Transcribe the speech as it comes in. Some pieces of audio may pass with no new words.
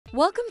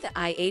Welcome to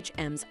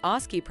IHM's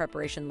OSCE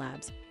Preparation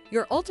Labs,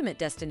 your ultimate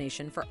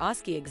destination for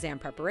OSCE exam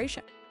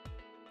preparation.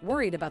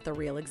 Worried about the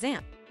real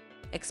exam?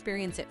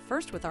 Experience it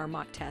first with our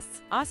mock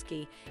tests,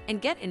 OSCE,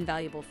 and get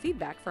invaluable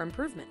feedback for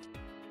improvement.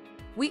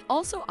 We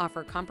also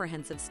offer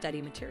comprehensive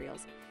study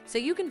materials, so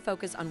you can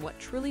focus on what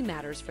truly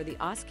matters for the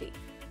OSCE.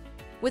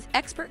 With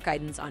expert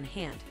guidance on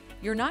hand,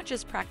 you're not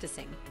just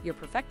practicing, you're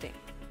perfecting.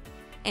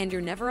 And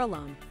you're never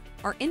alone.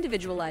 Our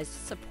individualized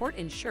support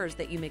ensures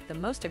that you make the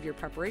most of your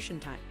preparation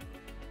time.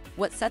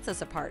 What sets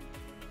us apart?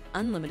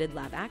 Unlimited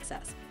lab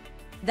access.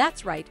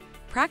 That's right,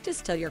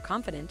 practice till you're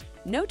confident,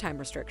 no time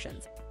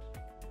restrictions.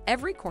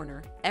 Every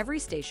corner, every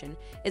station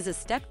is a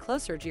step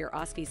closer to your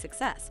OSCE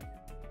success.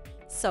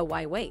 So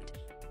why wait?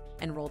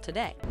 Enroll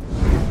today.